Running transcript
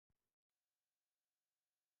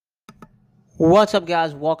What's up,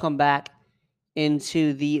 guys? Welcome back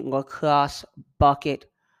into the Lacrosse Bucket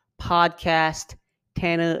podcast.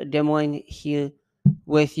 Tanner Dimling here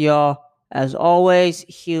with y'all, as always,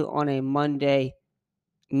 here on a Monday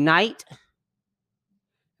night.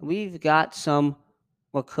 We've got some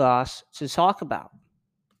lacrosse to talk about.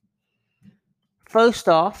 First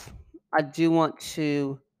off, I do want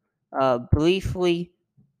to briefly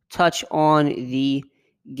touch on the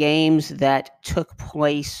games that took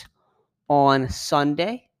place on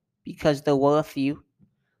Sunday because there were a few.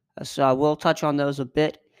 So I will touch on those a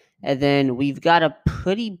bit. And then we've got a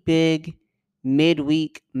pretty big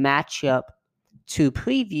midweek matchup to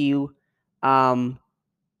preview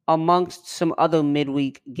amongst some other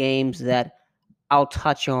midweek games that I'll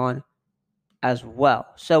touch on as well.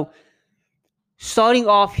 So starting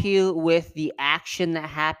off here with the action that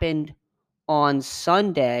happened on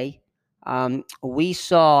Sunday, we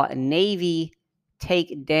saw Navy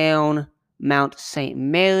take down Mount St.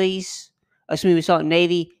 Mary's. We saw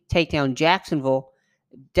Navy take down Jacksonville,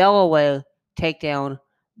 Delaware take down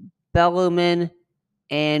Bellarmine,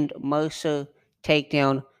 and Mercer take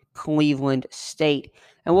down Cleveland State.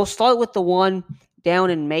 And we'll start with the one down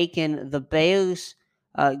in Macon, the Bears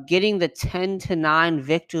getting the 10-9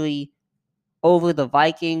 victory over the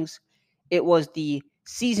Vikings. It was the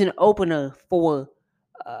season opener for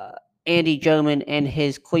Andy German and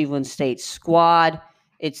his Cleveland State squad.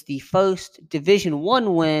 It's the first Division I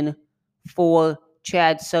win for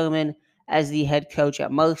Chad Sermon as the head coach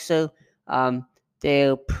at Mercer.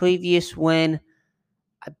 Their previous win,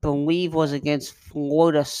 I believe, was against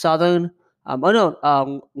Florida Southern.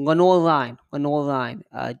 Lenore Line,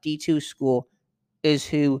 D2 school, is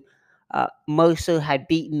who Mercer had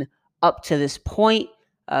beaten up to this point.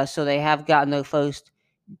 So they have gotten their first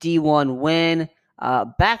D1 win.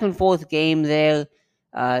 Back and forth game there,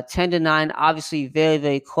 10-9. Obviously, very,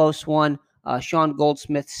 very close one. Sean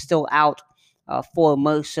Goldsmith still out for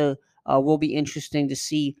Mercer. Will be interesting to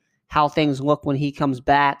see how things look when he comes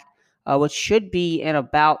back, which should be in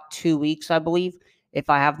about 2 weeks, I believe, if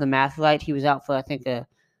I have the math right. He was out for, I think, a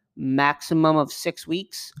maximum of 6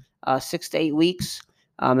 weeks, 6 to 8 weeks.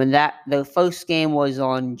 And that the first game was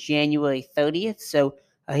on January 30th, so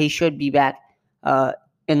he should be back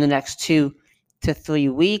in the next 2 to 3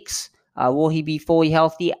 weeks. Will he be fully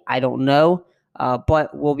healthy? I don't know,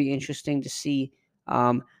 but will be interesting to see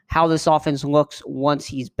how this offense looks once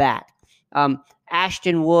he's back.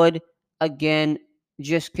 Ashton Wood, again,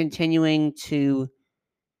 just continuing to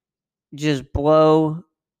just blow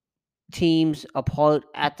teams apart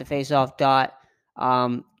at the faceoff dot.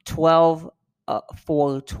 12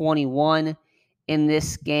 for 21 in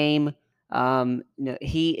this game.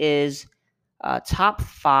 He is top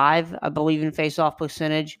 5, I believe, in faceoff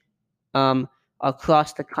percentage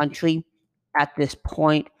across the country at this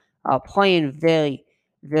point. Playing very,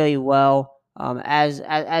 very well as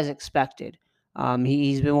expected.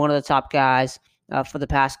 He's been one of the top guys for the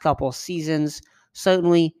past couple of seasons.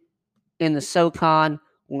 Certainly in the SoCon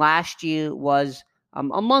last year was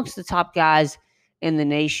amongst the top guys in the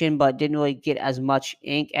nation, but didn't really get as much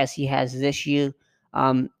ink as he has this year.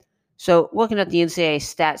 So looking at the NCAA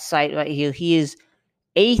stat site right here, he is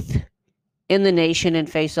 8th in the nation in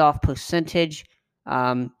faceoff percentage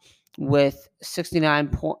with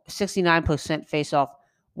 69% faceoff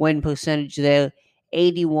win percentage there,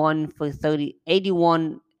 81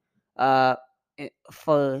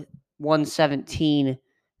 for 117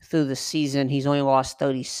 through the season. He's only lost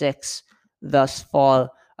 36 thus far.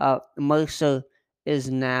 Mercer is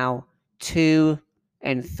now 2-3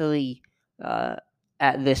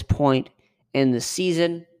 at this point in the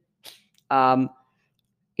season.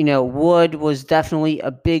 Wood was definitely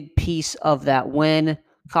a big piece of that win.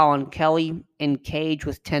 Colin Kelly in cage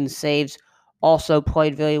with 10 saves also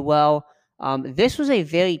played very well. This was a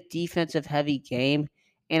very defensive-heavy game,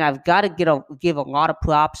 and I've got to give a lot of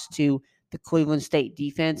props to the Cleveland State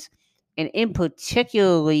defense, and in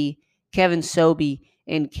particularly Kevin Sobey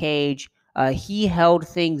in cage. He held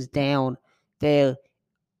things down there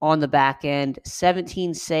on the back end.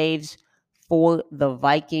 17 saves for the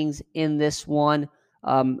Vikings in this one.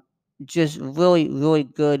 Just really, really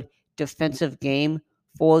good defensive game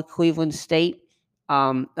for Cleveland State,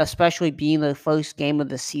 especially being the first game of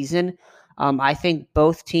the season. I think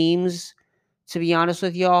both teams, to be honest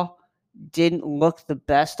with y'all, didn't look the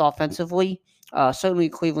best offensively. Certainly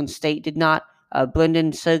Cleveland State did not.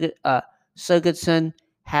 Brendan Sergetson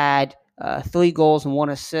had 3 goals and 1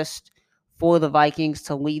 assist for the Vikings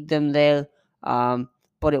to lead them there.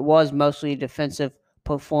 But it was mostly a defensive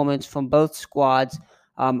performance from both squads.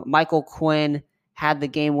 Michael Quinn had the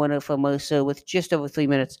game winner for Mercer with just over 3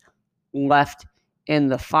 minutes left in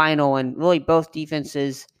the final, and really both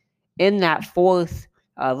defenses in that fourth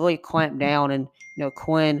really clamped down, and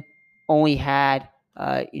Quinn only had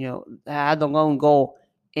had the lone goal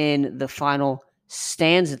in the final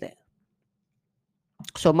stanza there.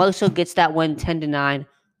 So Mosul gets that win 10-9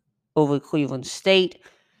 over Cleveland State.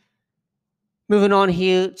 Moving on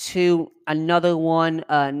here to another one,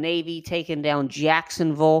 Navy taking down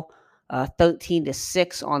Jacksonville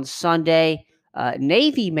 13-6 on Sunday.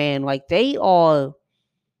 Navy, man, like they're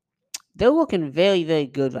looking very, very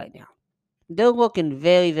good right now. They're looking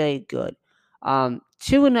very, very good.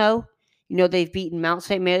 2-0. They've beaten Mount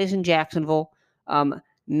St. Mary's and Jacksonville.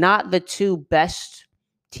 Not the two best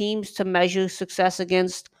teams to measure success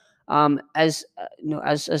against. As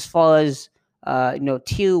far as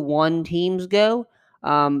tier 1 teams go,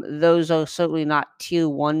 those are certainly not tier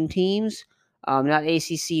 1 teams. Not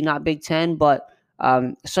ACC, not Big Ten, but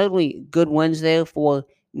certainly good wins there for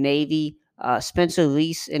Navy. Spencer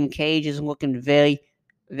Reese in cage is looking very,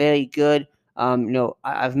 very good.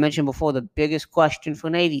 I've mentioned before the biggest question for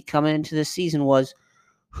Navy coming into this season was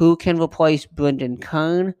who can replace Brendan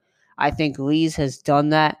Kern. I think Lees has done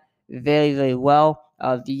that very, very well.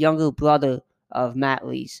 The younger brother of Matt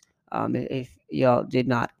Lees, if y'all did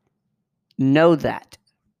not know that.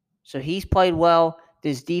 So he's played well.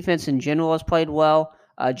 This defense in general has played well.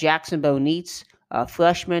 Jackson Bonitz,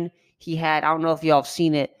 freshman, he had, I don't know if y'all have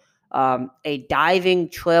seen it, a diving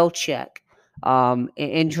trail check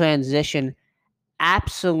in transition.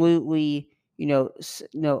 Absolutely,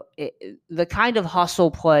 the kind of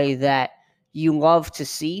hustle play that you love to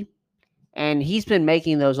see. And he's been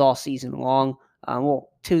making those all season long.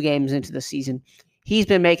 2 games into the season, he's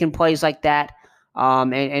been making plays like that,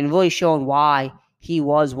 and really showing why he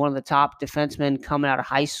was one of the top defensemen coming out of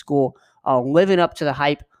high school, living up to the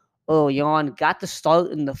hype early on. Got the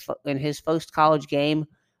start in his first college game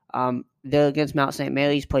there against Mount St.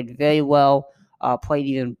 Mary's. Played very well. Played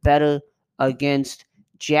even better against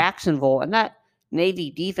Jacksonville, and that Navy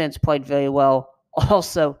defense played very well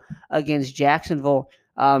also against Jacksonville.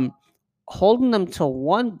 Holding them to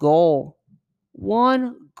one goal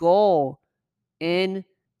in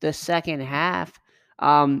the second half.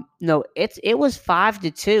 It was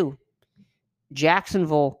 5-2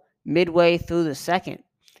 Jacksonville midway through the second,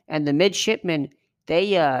 and the midshipmen,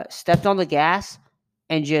 they stepped on the gas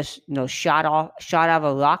and just shot out of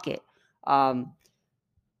a rocket. From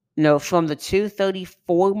the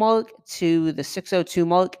 2:34 mark to the 6:02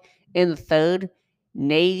 mark in the third,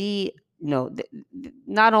 Navy,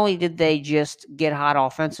 not only did they just get hot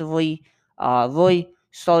offensively, really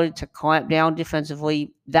started to clamp down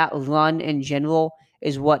defensively. That run in general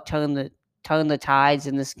is what turned the tides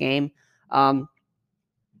in this game.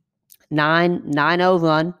 9-0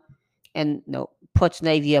 run, and puts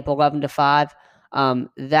Navy up 11-5.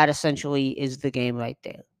 That essentially is the game right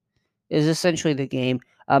there. Is essentially the game.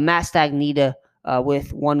 Matt Stagnita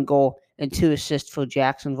with 1 goal and 2 assists for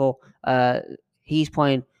Jacksonville. He's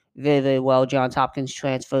playing very, very well. Johns Hopkins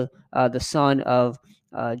transfer, the son of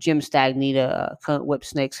Jim Stagnita, current Whip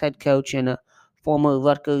Snakes head coach, and a former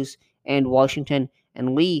Rutgers and Washington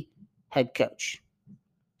and Lee head coach.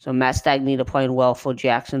 So Matt Stagnita playing well for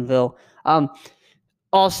Jacksonville.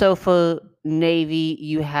 Also for Navy,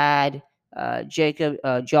 you had Jacob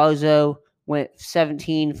Jarzo went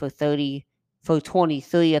 17 for 30 for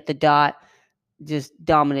 23 at the dot, just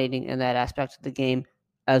dominating in that aspect of the game,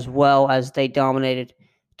 as well as they dominated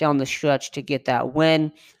down the stretch to get that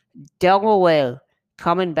win. Delaware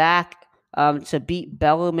coming back to beat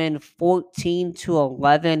Bellarmine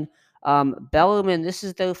 14-11. Bellarmine, this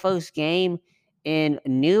is their first game in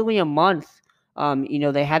nearly a month.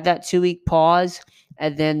 They had that 2-week pause,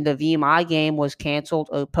 and then the VMI game was canceled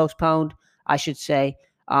or postponed, I should say,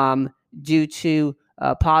 due to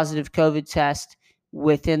a positive COVID test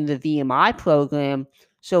within the VMI program.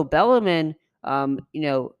 So Bellarmine,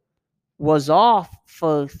 was off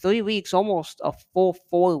for 3 weeks, almost a full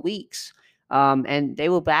 4 weeks, and they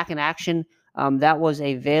were back in action. That was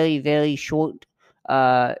a very, very short,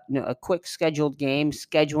 a quick scheduled game,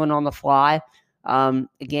 scheduling on the fly, a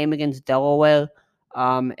game against Delaware,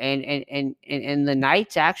 and the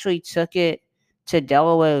Knights actually took it to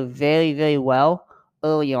Delaware very, very well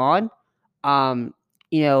early on.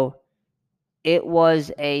 It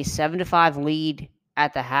was a 7-5 lead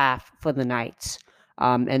at the half for the Knights.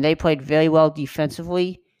 And they played very well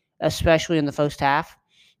defensively, especially in the first half.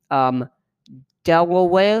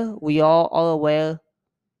 Delaware, we all are aware,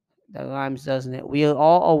 that rhymes, doesn't it? We are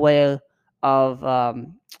all aware of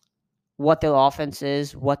what their offense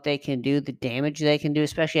is, what they can do, the damage they can do,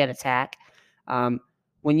 especially at attack.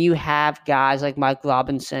 When you have guys like Mike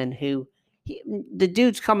Robinson, who the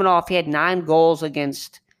dude's coming off. He had 9 goals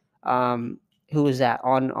against who was that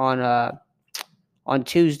on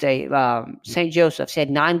Tuesday? St. Joseph's. He had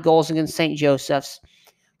 9 goals against St. Joseph's.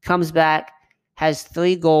 Comes back, has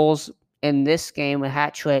 3 goals in this game, a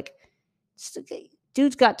hat trick.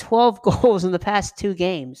 Dude's got 12 goals in the past 2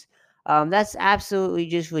 games. That's absolutely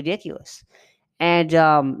just ridiculous. And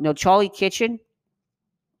Charlie Kitchen,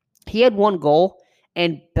 he had 1 goal,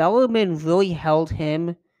 and Bellarmine really held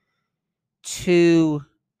him to.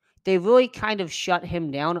 They really kind of shut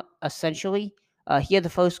him down, essentially. He had the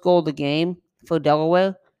first goal of the game for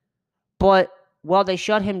Delaware, but while they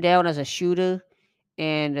shut him down as a shooter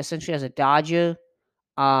and essentially as a dodger,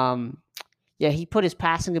 he put his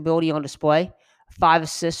passing ability on display. 5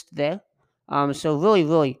 assists there. So really,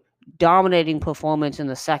 really dominating performance in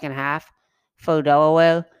the second half for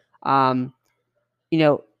Delaware.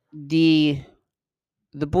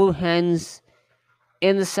 The Blue Hens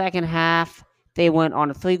in the second half, they went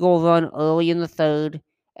on a 3-goal run early in the third,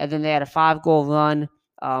 and then they had a 5-goal run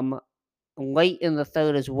late in the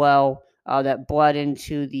third as well that bled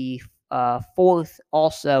into the fourth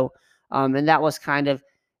also, and that was kind of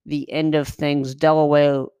the end of things.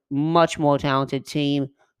 Delaware, much more talented team,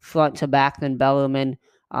 front to back than Bellarmine,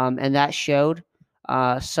 and that showed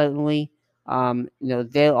certainly.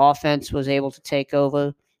 Their offense was able to take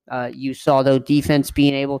over. You saw their defense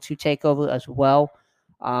being able to take over as well.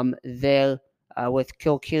 There with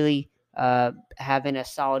Kilkilly having a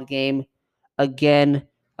solid game again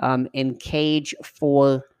in cage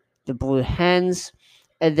for the Blue Hens.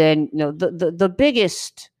 And then the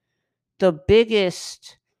biggest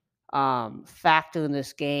factor in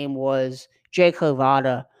this game was Jake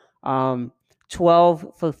Hervada,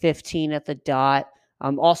 12 for 15 at the dot.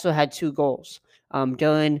 Also had 2 goals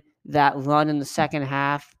during that run in the second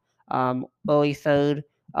half, early third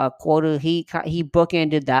quarter. He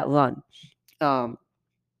bookended that run. I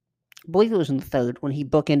believe it was in the third when he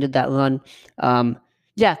bookended that run.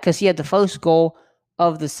 Because he had the first goal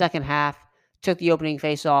of the second half, took the opening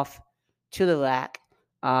faceoff to the rack,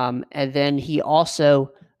 and then he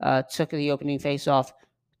also took the opening faceoff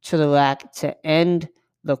to the rack to end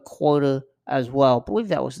the quarter as well. I believe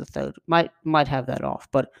that was the third. Might have that off,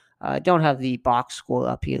 but I don't have the box score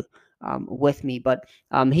up here with me. But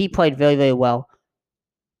he played very, very well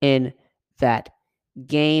in that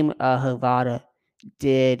game. Hervada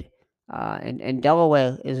did, and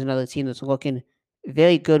Delaware is another team that's looking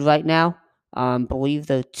very good right now. Believe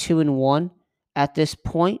they're 2-1 at this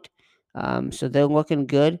point, so they're looking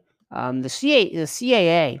good. The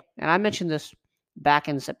CAA, and I mentioned this back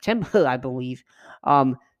in September, I believe.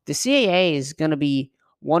 The CAA is going to be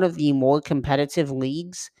one of the more competitive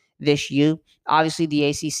leagues this year. Obviously, the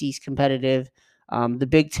ACC is competitive. The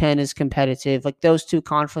Big Ten is competitive. Like, those 2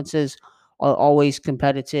 conferences are always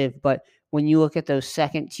competitive. But when you look at those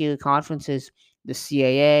second-tier conferences, the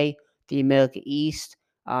CAA, the America East,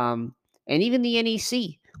 and even the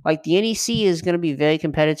NEC. Like, the NEC is going to be very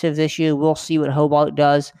competitive this year. We'll see what Hobart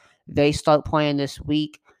does. They start playing this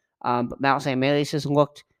week. But Mount St. Mary's has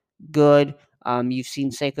looked good. You've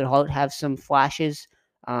seen Sacred Heart have some flashes.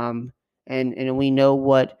 And we know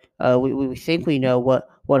what we think we know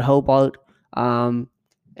what Hobart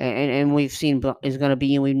and we've seen is going to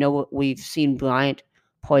be, and we know what we've seen Bryant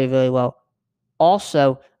play very well.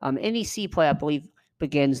 Also, NEC play, I believe,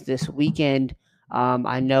 begins this weekend.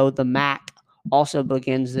 I know the MAC also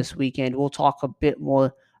begins this weekend. We'll talk a bit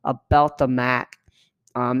more about the MAC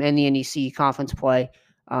and the NEC conference play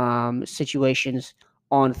situations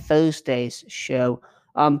on Thursday's show.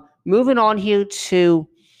 Moving on here to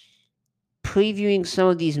previewing some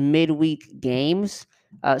of these midweek games.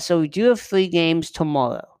 So we do have 3 games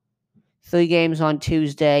tomorrow. 3 games on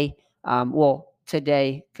Tuesday.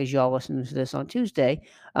 Today, because y'all listening to this on Tuesday.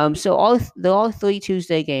 So there are 3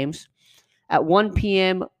 Tuesday games. At 1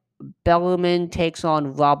 p.m., Bellarmine takes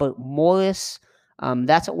on Robert Morris.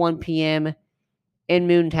 That's at 1 p.m. in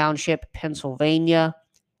Moon Township, Pennsylvania.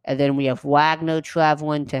 And then we have Wagner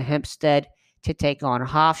traveling to Hempstead to take on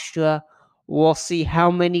Hofstra. We'll see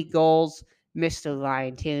how many goals Mr.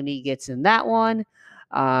 Ryan Tierney gets in that one.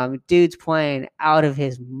 Dude's playing out of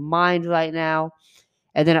his mind right now.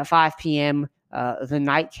 And then at 5 p.m., the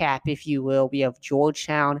nightcap, if you will, we have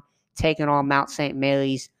Georgetown taking on Mount St.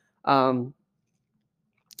 Mary's.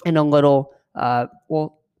 In a little,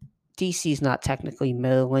 DC's not technically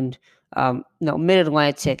Maryland.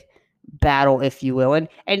 Mid-Atlantic battle, if you will. And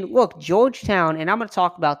look, Georgetown, and I'm going to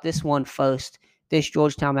talk about this one first, this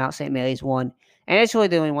Georgetown Mount St. Mary's one. And it's really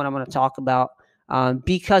the only one I'm going to talk about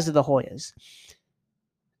because of the Hoyas.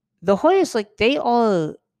 The Hoyas, they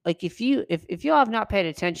are, if you have not paid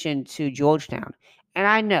attention to Georgetown, and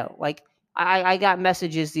I know, I got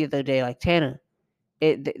messages the other day like, Tanner,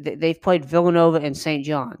 they've played Villanova and St.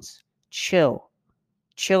 John's. Chill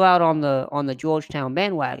out on the Georgetown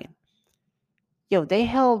bandwagon. Yo,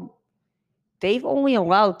 they've only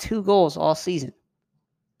allowed 2 goals all season.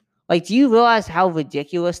 Like, do you realize how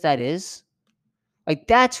ridiculous that is? Like,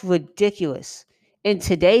 that's ridiculous. In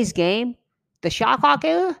today's game, the shot clock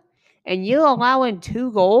era, and you're allowing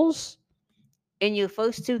 2 goals in your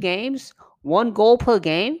first 2 games, 1 goal per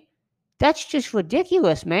game. That's just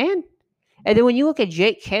ridiculous, man. And then when you look at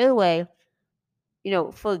Jake Caraway,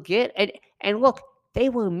 forget and look, they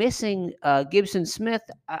were missing Gibson Smith.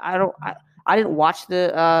 I didn't watch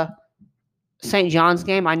the St. John's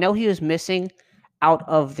game. I know he was missing out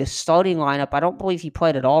of the starting lineup. I don't believe he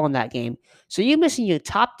played at all in that game. So you're missing your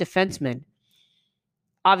top defenseman.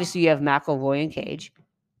 Obviously, you have McElroy and Cage,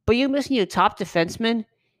 but you're missing your top defenseman,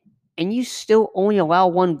 and you still only allow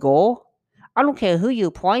 1 goal. I don't care who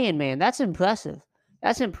you're playing, man. That's impressive.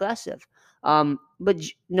 But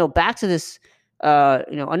back to this.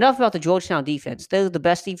 Enough about the Georgetown defense. They're the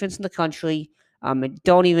best defense in the country.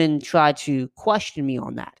 Don't even try to question me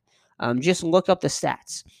on that. Just look up the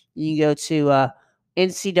stats. You can go to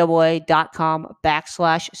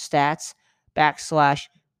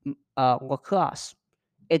ncaa.com/stats/lacrosse.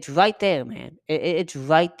 It's right there, man. It's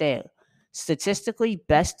right there. Statistically,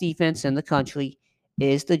 best defense in the country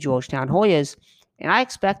is the Georgetown Hoyas, and I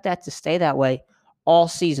expect that to stay that way all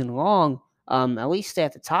season long. At least stay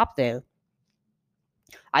at the top there.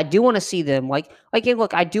 I do want to see them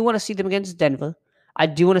look. I do want to see them against Denver. I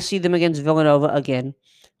do want to see them against Villanova again,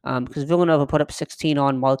 because Villanova put up 16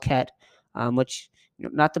 on Marquette, which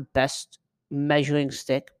not the best measuring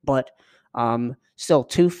stick, but still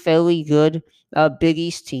 2 fairly good Big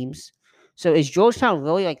East teams. So is Georgetown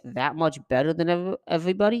really like that much better than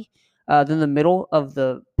everybody, than the middle of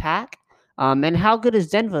the pack? And how good is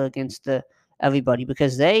Denver against everybody?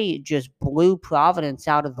 Because they just blew Providence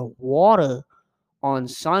out of the water on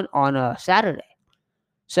Saturday.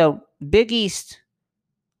 So Big East,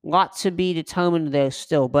 lot to be determined there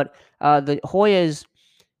still. But the Hoyas,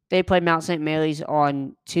 they play Mount St. Mary's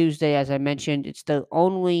on Tuesday, as I mentioned. It's the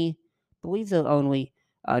only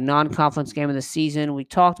non-conference game of the season. We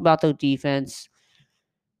talked about their defense.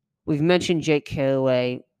 We've mentioned Jake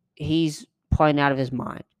Caraway. He's playing out of his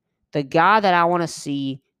mind. The guy that I want to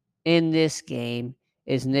see in this game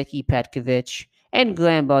is Nicky Petkovic and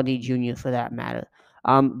Graham Bundy Jr. for that matter.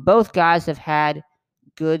 Both guys have had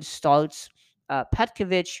good starts.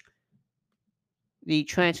 Petkovic, the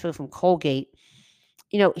transfer from Colgate,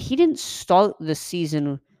 he didn't start the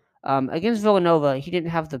season against Villanova. He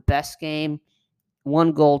didn't have the best game.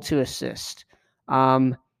 1 goal, 2 assists.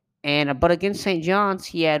 But against St. John's,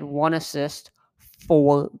 he had 1 assist,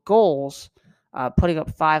 4 goals, putting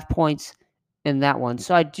up 5 points in that one.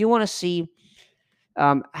 So I do want to see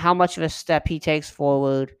how much of a step he takes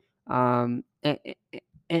forward, and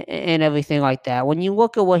everything like that. When you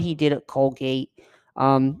look at what he did at Colgate,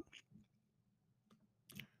 the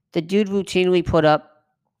dude routinely put up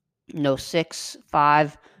 6,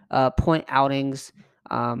 5 point outings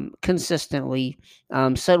consistently,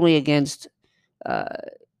 certainly against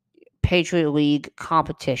Patriot League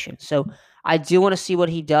competition. So I do want to see what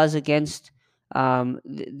he does against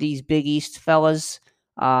these Big East fellas,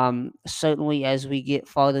 certainly as we get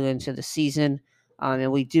farther into the season,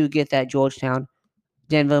 and we do get that Georgetown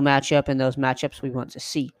Denver matchup and those matchups we want to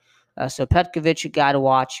see. So Petkovic, a guy to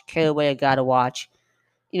watch. Caraway, a guy to watch.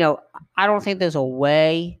 I don't think there's a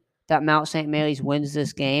way that Mount St. Mary's wins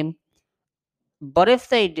this game. But if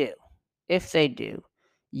they do,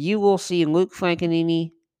 you will see Luke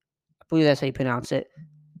Frankenini, I believe that's how you pronounce it,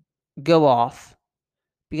 go off,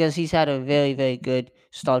 because he's had a very, very good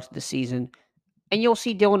start to the season. And you'll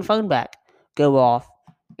see Dylan Fernback go off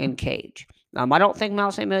in Cage. I don't think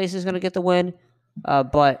Mount St. Mary's is going to get the win,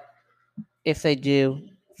 but if they do,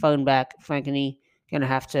 Fernback, Frankenini, going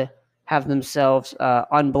to have themselves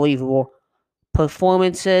unbelievable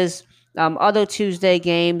performances. Other Tuesday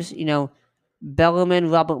games,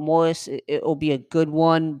 Bellarmine, Robert Morris, it will be a good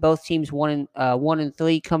one. Both teams 1 and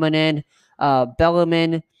 3 coming in.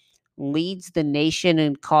 Bellarmine leads the nation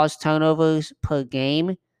in caused turnovers per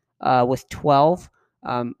game with 12.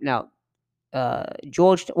 Actually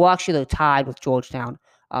they're tied with Georgetown,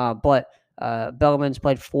 but Bellarmine's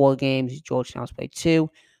played 4 games. Georgetown's played 2.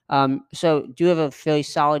 So do have a fairly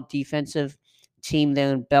solid defensive team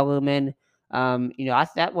there in Bellarmine.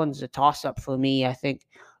 That one's a toss-up for me. I think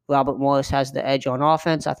Robert Morris has the edge on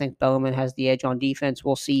offense. I think Bellarmine has the edge on defense.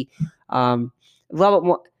 We'll see. Both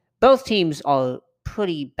teams are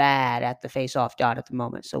pretty bad at the face-off dot at the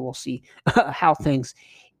moment, so we'll see how things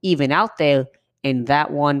even out there in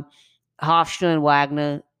that one. Hofstra and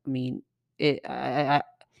Wagner, I mean,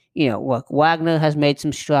 look, Wagner has made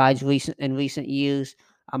some strides in recent years.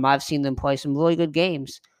 I've seen them play some really good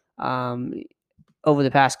games over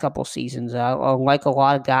the past couple seasons. Like a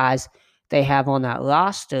lot of guys they have on that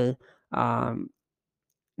roster,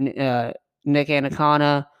 Nick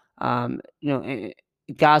Anacona,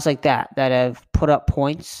 guys like that have put up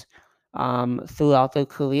points throughout their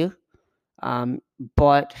career.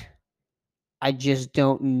 But I just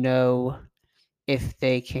don't know if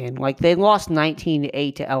they can. Like, they lost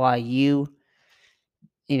 19-8 to LIU.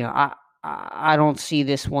 I don't see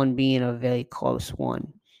this one being a very close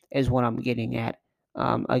one, is what I'm getting at,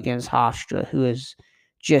 against Hofstra, who has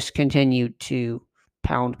just continued to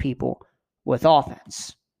pound people with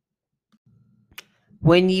offense.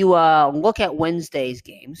 When you look at Wednesday's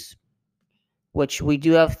games, which we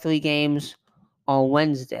do have 3 games on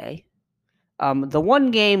Wednesday, the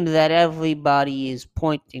one game that everybody is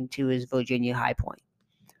pointing to is Virginia High Point,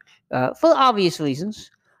 for obvious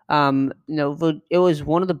reasons. It was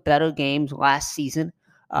one of the better games last season,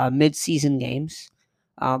 mid-season games.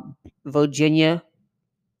 Virginia,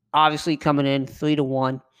 obviously coming in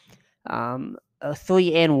 3-1,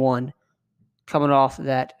 3-1, coming off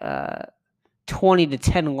that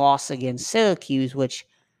 20-10 loss against Syracuse, which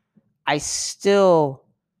I still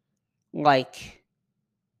like.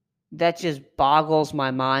 That just boggles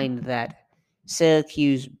my mind that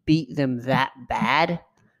Syracuse beat them that bad.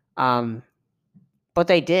 But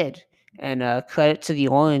they did. And credit to the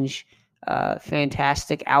Orange.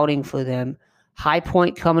 Fantastic outing for them. High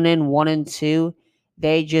Point coming in 1-2.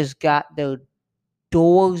 They just got their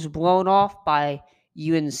doors blown off by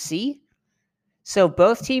UNC. So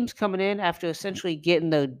both teams coming in after essentially getting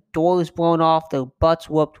their doors blown off, their butts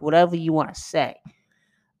whooped, whatever you want to say.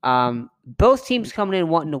 Both teams coming in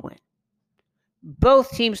wanting to win. Both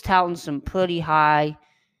teams touting some pretty high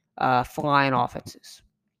flying offenses.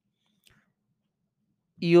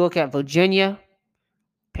 You look at Virginia,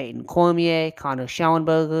 Peyton Cormier, Connor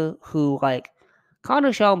Schellenberger, Connor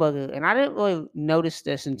Schellenberger, and I didn't really notice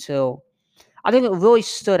this until I think it really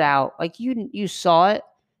stood out. Like, you saw it,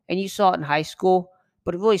 and you saw it in high school,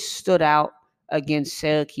 but it really stood out against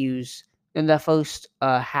Syracuse in the first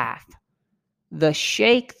half. The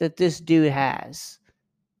shake that this dude has,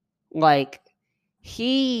 the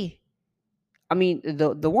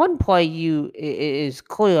one play is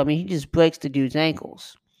clear. I mean, he just breaks the dude's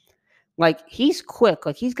ankles. Like, he's quick.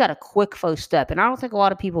 Like, he's got a quick first step, and I don't think a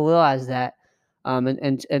lot of people realize that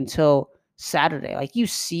until Saturday. Like, you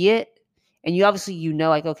see it, and you obviously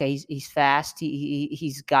like, okay, he's fast.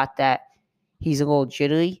 He's got that. He's a little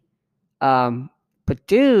jittery. But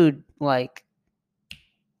dude, like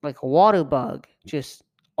a water bug, just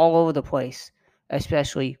all over the place,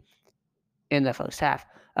 especially in the first half.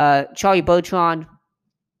 Charlie Bertrand,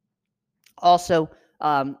 also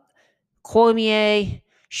Cormier,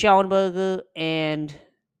 Schellenberger, and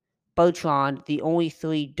Bertrand, the only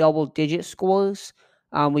 3 double-digit scorers.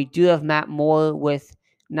 We do have Matt Moore with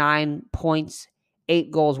 9 points, 8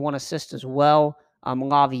 goals, 1 assist as well.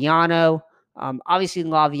 Laviano, obviously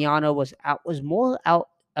Laviano was more out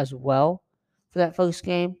as well for that first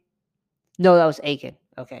game. No, that was Aiken.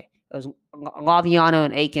 Okay, it was Laviano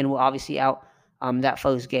and Aiken were obviously out that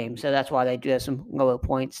first game, so that's why they do have some lower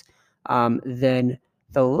points than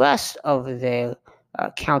the rest of their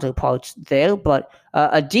counterparts there. But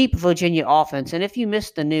a deep Virginia offense, and if you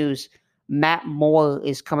missed the news, Matt Moore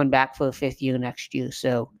is coming back for a 5th year next year,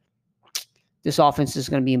 so this offense is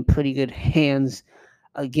going to be in pretty good hands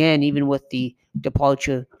again, even with the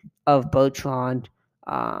departure of Bertrand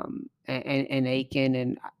and Aiken.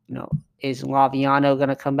 And is Laviano going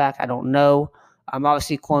to come back? I don't know.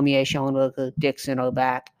 Obviously Cormier, Schellenberger, Dixon are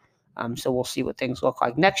back, so we'll see what things look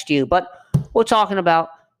like next year. But we're talking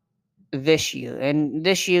about this year, and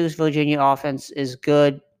this year's Virginia offense is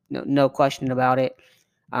good, no question about it.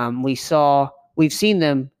 We've seen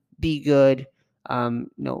them be good,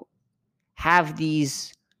 have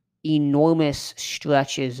these enormous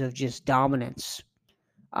stretches of just dominance.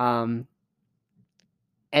 And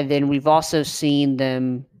then we've also seen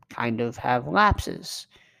them kind of have lapses,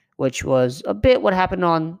 which was a bit what happened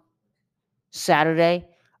on Saturday.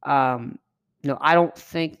 I don't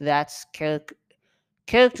think that's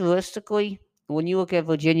characteristically, when you look at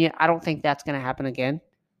Virginia, I don't think that's going to happen again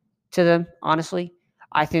to them, honestly.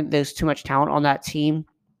 I think there's too much talent on that team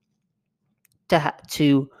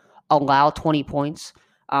to allow 20 points.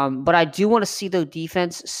 But I do want to see their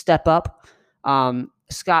defense step up.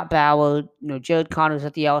 Scott Bauer, Jared Connors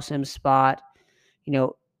at the LSM spot.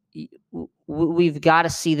 We've got to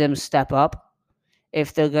see them step up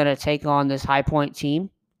if they're going to take on this High Point team.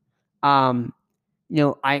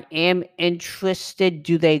 I am interested.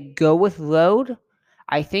 Do they go with Load?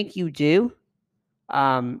 I think you do.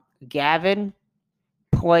 Gavin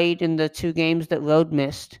played in the 2 games that Load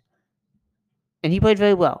missed, and he played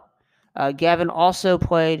very well. Gavin also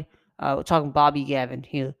played. We're talking Bobby Gavin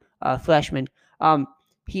here, freshman.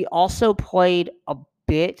 He also played a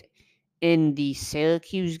bit in the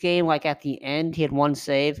Syracuse game, like at the end. He had 1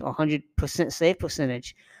 save, 100% save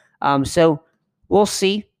percentage. So we'll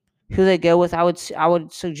see who they go with. I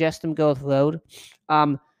would suggest them go with Load.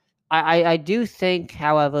 I do think,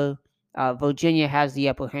 however, Virginia has the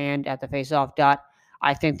upper hand at the faceoff dot.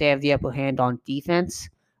 I think they have the upper hand on defense.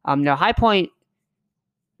 Now, High Point,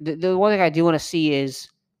 the one thing I do want to see is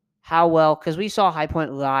how well, because we saw High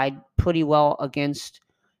Point ride pretty well against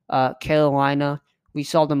Carolina. We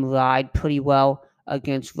saw them ride pretty well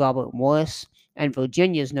against Robert Morris, and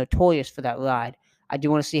Virginia is notorious for that ride. I do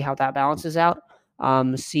want to see how that balances out,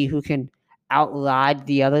 see who can outride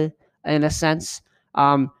the other in a sense.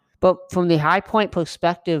 But from the High Point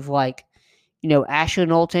perspective, Asher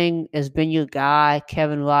Nolting has been your guy.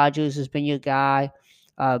 Kevin Rogers has been your guy.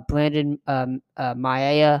 Brandon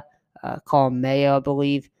Maia, call him Mayo, I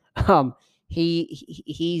believe.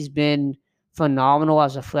 He's been phenomenal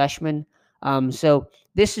as a freshman. So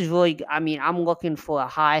this is really, I'm looking for a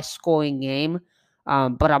high scoring game,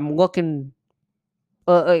 but I'm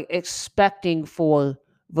expecting for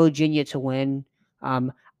Virginia to win.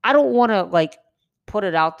 I don't want to put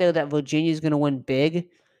it out there that Virginia is going to win big,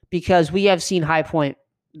 because we have seen High Point.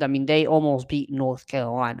 They almost beat North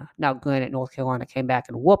Carolina. Now, granted, North Carolina came back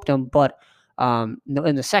and whooped them, but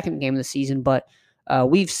in the second game of the season. But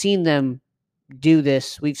we've seen them do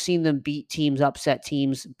this. We've seen them beat teams, upset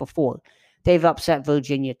teams before. They've upset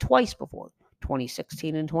Virginia twice before,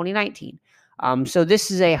 2016 and 2019. So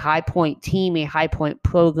this is a High Point team, a High Point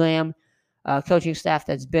program, coaching staff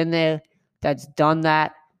that's been there, that's done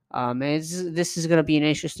that. And this is going to be an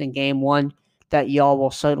interesting game, one that y'all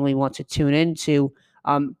will certainly want to tune into.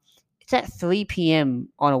 It's at 3 p.m.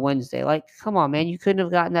 on a Wednesday. Come on, man. You couldn't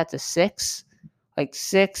have gotten that to 6?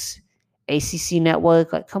 6, ACC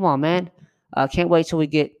Network. Come on, man. Can't wait till we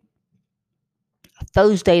get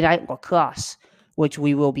Thursday night lacrosse, which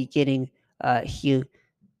we will be getting here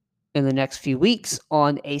in the next few weeks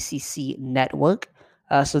on ACC Network.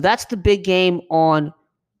 So that's the big game on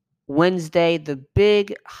Wednesday, the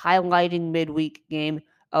big highlighting midweek game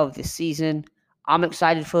of the season. I'm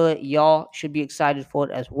excited for it. Y'all should be excited for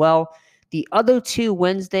it as well. The other 2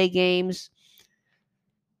 Wednesday games,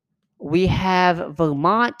 we have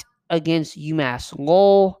Vermont against UMass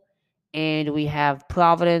Lowell, and we have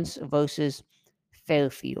Providence versus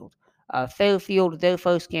Fairfield. Fairfield, their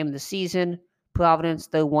first game of the season. Providence,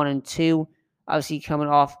 they're 1-2. Obviously, coming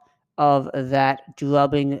off of that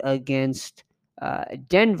drubbing against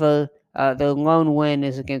Denver. Their lone win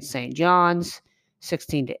is against St. John's,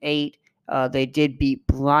 16-8. They did beat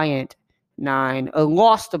Bryant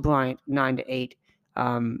lost to Bryant 9-8.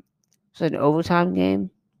 Was it an overtime game?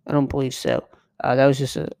 I don't believe so. That was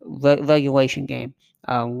just a regulation game.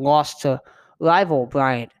 Lost to rival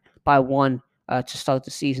Bryant by 1 to start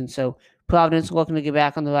the season. So Providence looking to get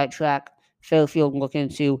back on the right track. Fairfield looking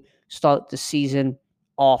to start the season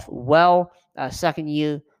off well. Second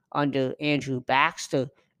year under Andrew Baxter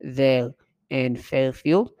there in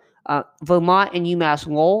Fairfield. Vermont and UMass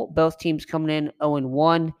Lowell, both teams coming in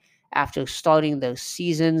 0-1 after starting their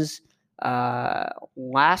seasons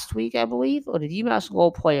last week, I believe. Or did UMass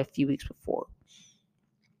Lowell play a few weeks before?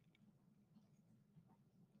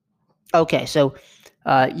 Okay, so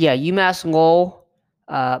UMass Lowell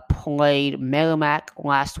played Merrimack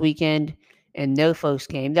last weekend in their first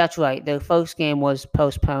game. That's right, their first game was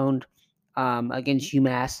postponed against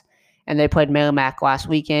UMass, and they played Merrimack last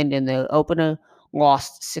weekend in their opener,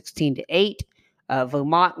 lost 16-8.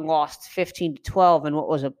 Vermont lost 15-12 in what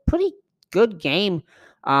was a pretty good game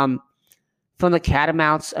from the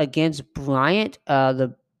Catamounts against Bryant.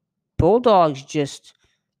 The Bulldogs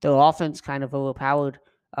their offense kind of overpowered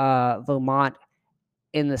Vermont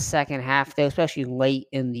in the second half there, especially late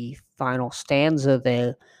in the final stanza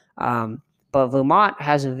there. But Vermont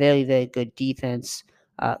has a very, very good defense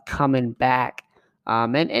coming back.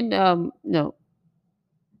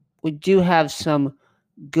 We do have some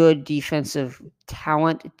good defensive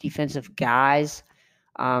talent, defensive guys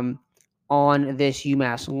on this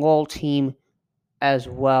UMass Lowell team as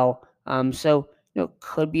well.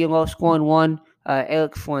 Could be a low-scoring one.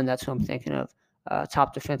 Eric Flynn, that's what I'm thinking of.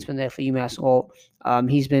 Top defenseman there for UMass Lowell.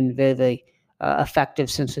 He's been very, very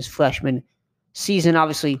effective since his freshman season.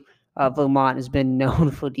 Obviously, Vermont has been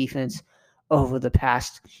known for defense over the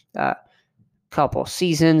past couple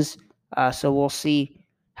seasons. So we'll see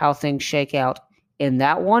how things shake out in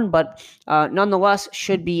that one. But nonetheless,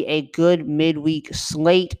 should be a good midweek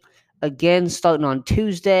slate. Again, starting on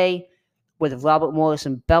Tuesday with Robert Morris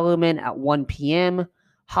and Bellarmine at 1 p.m.,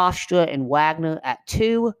 Hofstra and Wagner at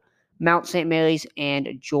 2, Mount St. Mary's and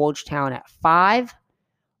Georgetown at 5.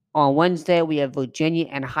 On Wednesday, we have Virginia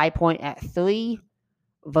and High Point at 3,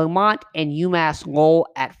 Vermont and UMass Lowell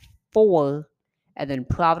at 4, and then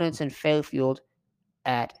Providence and Fairfield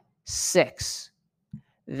at 6.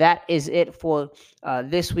 That is it for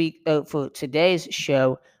this week, for today's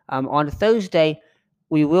show. On Thursday,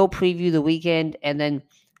 we will preview the weekend, and then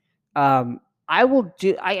I will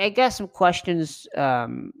do. I got some questions,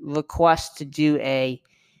 requests to do a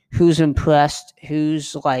who's impressed,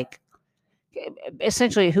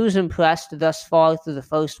 essentially who's impressed thus far through the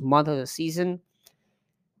first month of the season.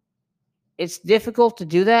 It's difficult to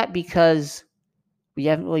do that because we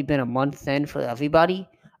haven't really been a month in for everybody.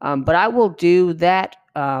 But I will do that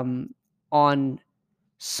on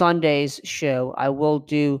Sunday's show. I will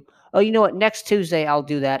do. Oh, you know what? Next Tuesday, I'll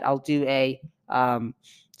do that. I'll do a.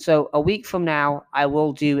 So a week from now, I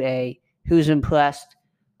will do a who's impressed.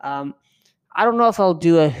 I don't know if I'll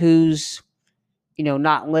do a who's,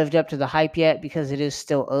 not lived up to the hype yet because it is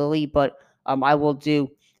still early. But I will do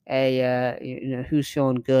a who's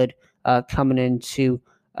feeling good coming into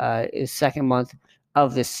his second month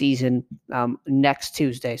of the season next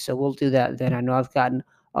Tuesday. So we'll do that then. I know I've gotten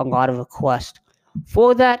a lot of requests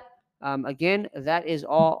for that. Again, that is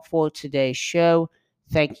all for today's show.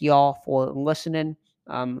 Thank you all for listening.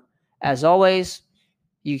 As always,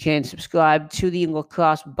 you can subscribe to the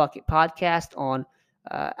Lacrosse Bucket Podcast on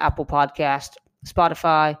Apple Podcast,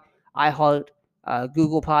 Spotify, iHeart,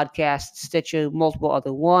 Google Podcast, Stitcher, multiple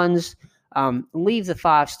other ones. Leave the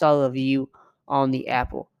 5-star review on the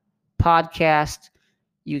Apple Podcast.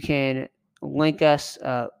 You can link us,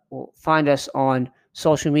 or find us on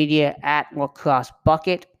social media at Lacrosse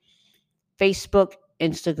Bucket, Facebook,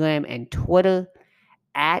 Instagram, and Twitter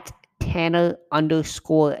at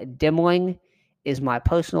Tanner_Dimling is my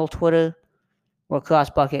personal Twitter.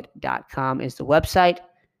 LacrosseBucket.com is the website.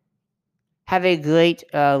 Have a great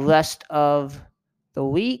rest of the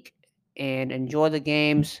week and enjoy the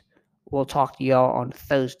games. We'll talk to y'all on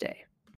Thursday.